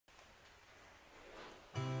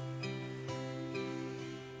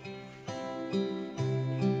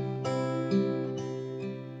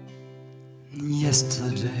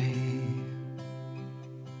yesterday.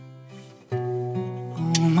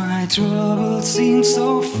 All my troubles seem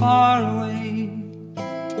so far away.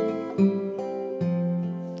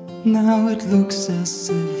 Now it looks as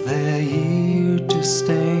if they're here to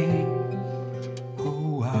stay.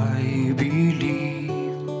 Oh, I believe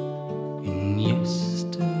in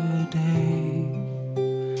yesterday.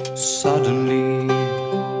 Suddenly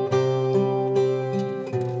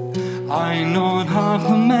I'm not half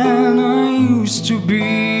the man I used to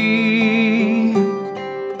be.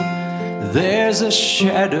 There's a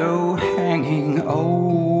shadow hanging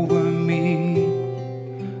over me.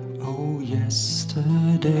 Oh,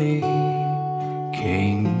 yesterday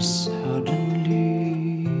came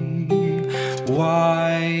suddenly.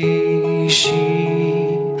 Why she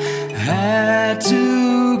had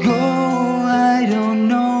to go, I don't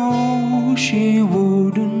know, she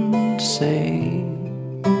wouldn't say.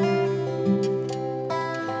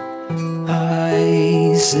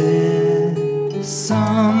 I said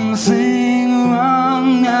something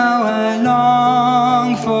wrong, now I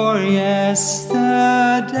long for yesterday.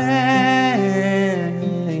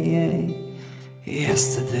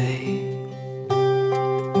 Yesterday,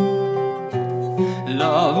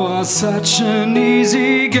 love was such an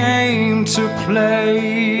easy game to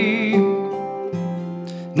play.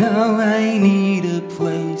 Now I need a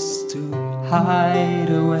place to hide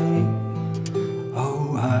away.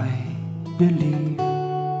 Oh, I believe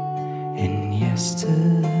in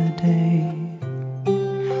yesterday.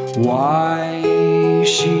 Why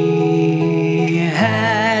she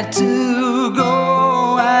had to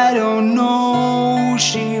go, I don't know,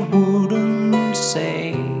 she wouldn't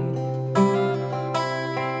say.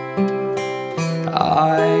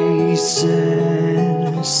 I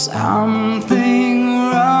said something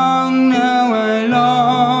wrong, now I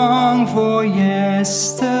long for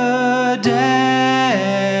yesterday.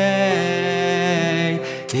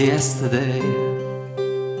 Yesterday,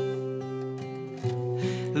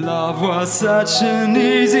 love was such an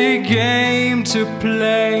easy game to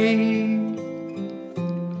play.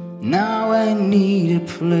 Now I need a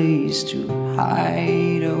place to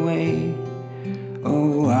hide away.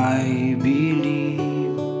 Oh, I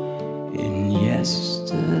believe in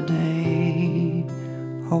yesterday.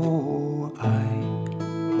 Oh, I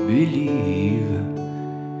believe.